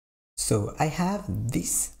So I have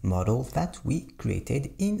this model that we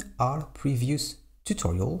created in our previous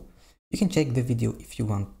tutorial. You can check the video if you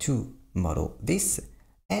want to model this.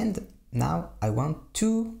 And now I want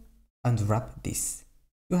to unwrap this.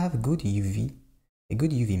 You have a good UV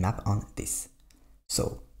map on this.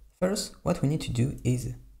 So first, what we need to do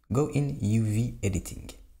is go in UV editing.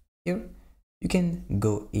 Here, you can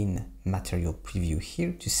go in material preview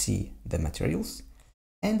here to see the materials.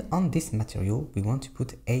 And on this material, we want to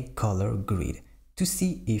put a color grid to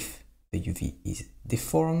see if the UV is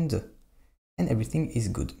deformed and everything is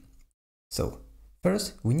good. So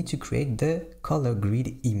first, we need to create the color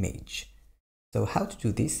grid image. So how to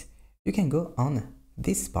do this? You can go on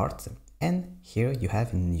this part and here you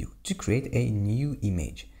have new to create a new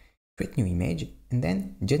image. Create new image and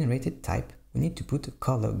then generated type. We need to put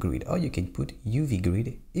color grid, or you can put UV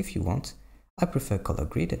grid if you want. I prefer color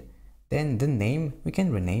grid. Then the name, we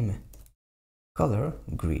can rename color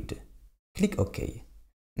grid. Click OK.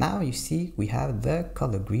 Now you see we have the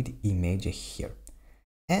color grid image here.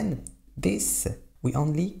 And this, we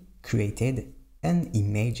only created an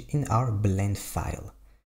image in our blend file.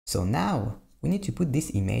 So now we need to put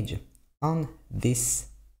this image on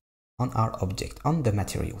our object, on the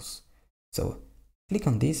materials. So click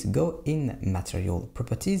on this, go in material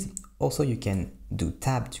properties. Also you can do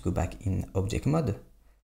tab to go back in object mode.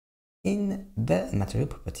 In the material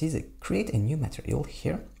properties, create a new material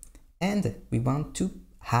here, and we want to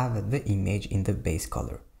have the image in the base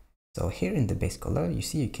color. So here in the base color, you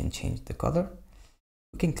see you can change the color.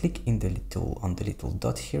 We can click in on the little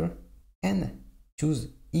dot here and choose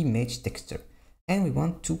image texture, and we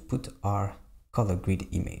want to put our color grid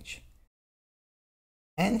image.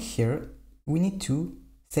 And here we need to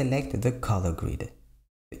select the color grid,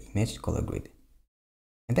 the image color grid,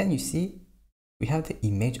 and then you see we have the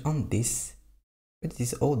image on this, but it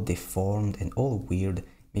is all deformed and all weird.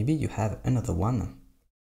 Maybe you have another one.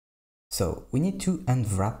 So we need to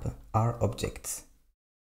unwrap our objects.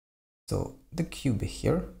 So the cube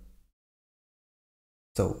here.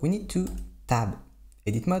 So we need to tab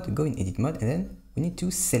edit mode, go in edit mode, and then we need to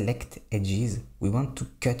select edges. We want to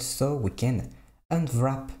cut so we can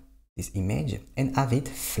unwrap this image and have it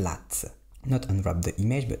flat. Not unwrap the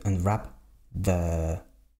image, but unwrap the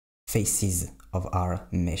faces of our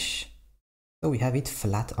mesh. So we have it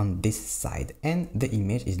flat on this side and the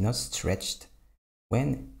image is not stretched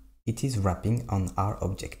when it is wrapping on our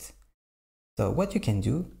object. So what you can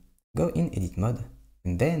do, go in edit mode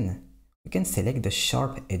and then you can select the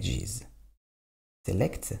sharp edges.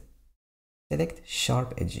 Select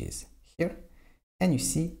sharp edges here, and you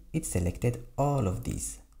see it selected all of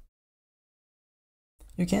these.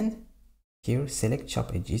 You can here select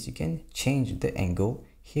sharp edges, you can change the angle.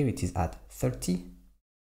 Here it is at 30. You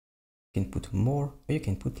can put more or you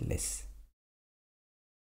can put less.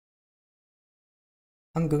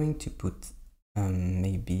 I'm going to put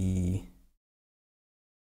maybe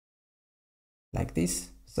like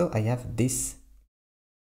this. So I have this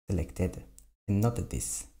selected and not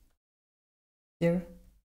this here.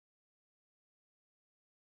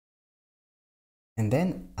 And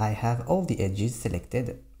then I have all the edges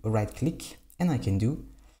selected, right click, and I can do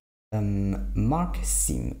mark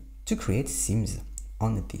seam to create seams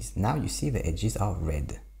on this. Now you see the edges are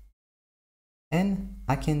red. And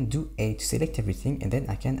I can do A to select everything, and then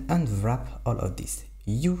I can unwrap all of this.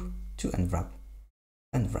 U to unwrap.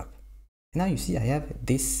 And now you see I have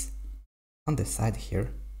this on the side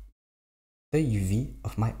here, the UV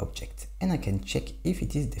of my object, and I can check if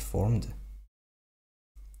it is deformed.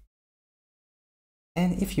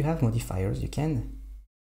 And if you have modifiers, you can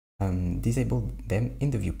disable them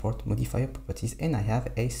in the viewport modifier properties, and I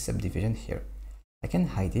have a subdivision here. I can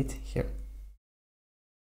hide it here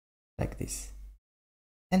like this.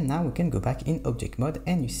 And now we can go back in object mode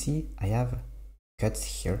and you see I have cuts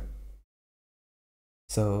here.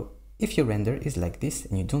 So if your render is like this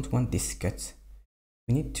and you don't want this cut,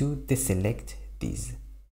 we need to deselect these.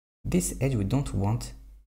 This edge we don't want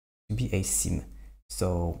to be a seam.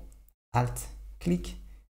 So Alt click,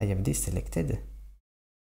 I have this selected,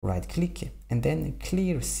 right click, and then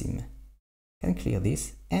clear seam. Can clear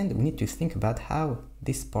this, and we need to think about how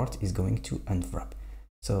this part is going to unwrap.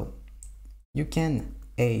 So you can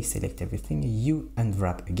A select everything, U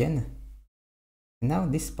unwrap again. Now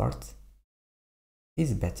this part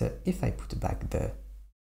is better if I put back the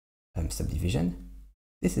subdivision.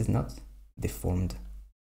 This is not deformed.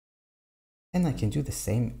 And I can do the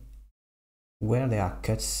same where there are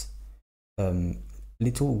cuts,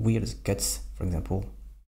 little weird cuts, for example,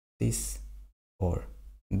 this or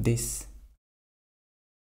this.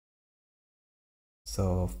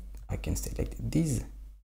 So I can select these,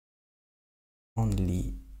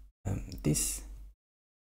 only this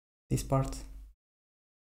part.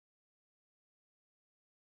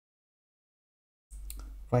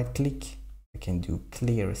 Right click, I can do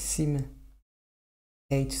clear sim,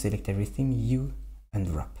 A to select everything, U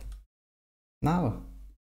Unwrap. Now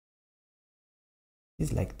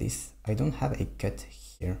it's like this. I don't have a cut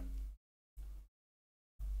here.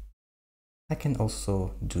 I can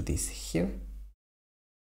also do this here.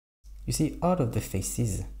 You see, all of the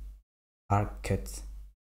faces are cut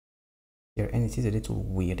here, and it is a little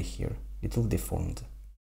weird here, little deformed.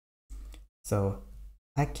 So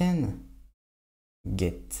I can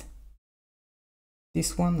get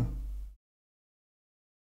this one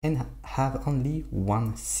and have only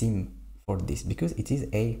one seam for this because it is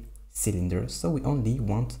a cylinder, so we only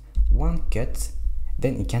want one cut,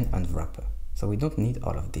 then it can unwrap, so we don't need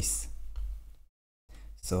all of this.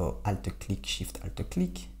 So Alt click, Shift Alt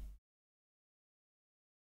click.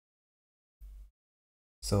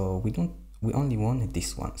 So we only want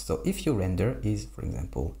this one. So if your render is, for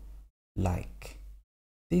example, like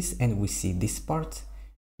this, and we see this part,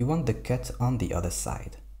 you want the cut on the other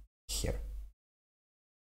side here.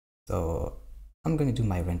 So I'm going to do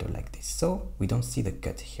my render like this, so we don't see the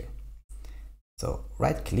cut here. So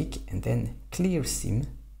right click and then clear seam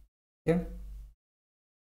here.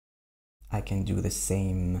 I can do the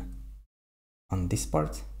same on this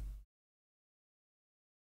part.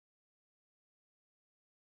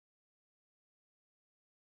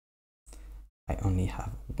 I only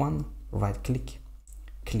have one. Right click,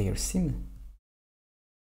 clear seam,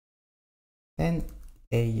 then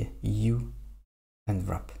a U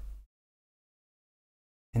Unwrap.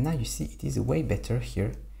 And now you see it is way better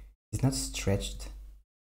here. It's not stretched,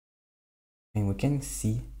 and we can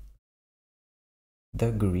see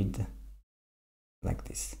the grid like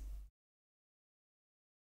this.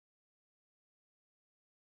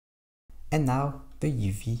 And now the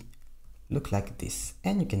UV look like this,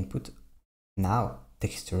 and you can put now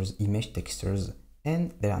textures, image textures,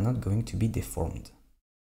 and they are not going to be deformed.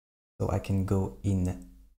 So I can go in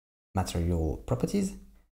material properties,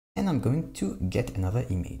 and I'm going to get another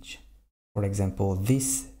image. For example,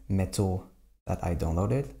 this metal that I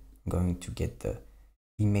downloaded, I'm going to get the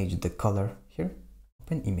image, the color here,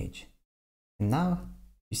 open image. And now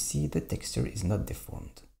you see the texture is not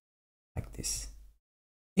deformed like this.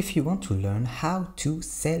 If you want to learn how to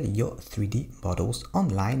sell your 3D models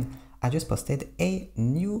online, I just posted a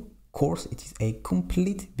new course. It is a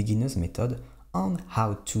complete beginner's method on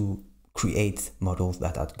how to create models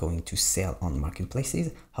that are going to sell on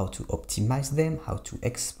marketplaces, how to optimize them, how to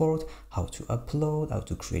export, how to upload, how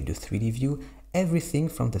to create the 3D view, everything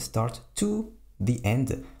from the start to the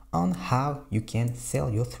end on how you can sell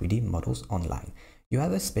your 3D models online. You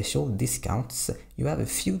have a special discount. You have a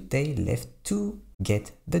few days left to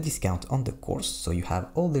get the discount on the course. So you have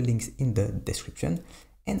all the links in the description,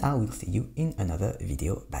 and I will see you in another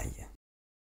video. Bye.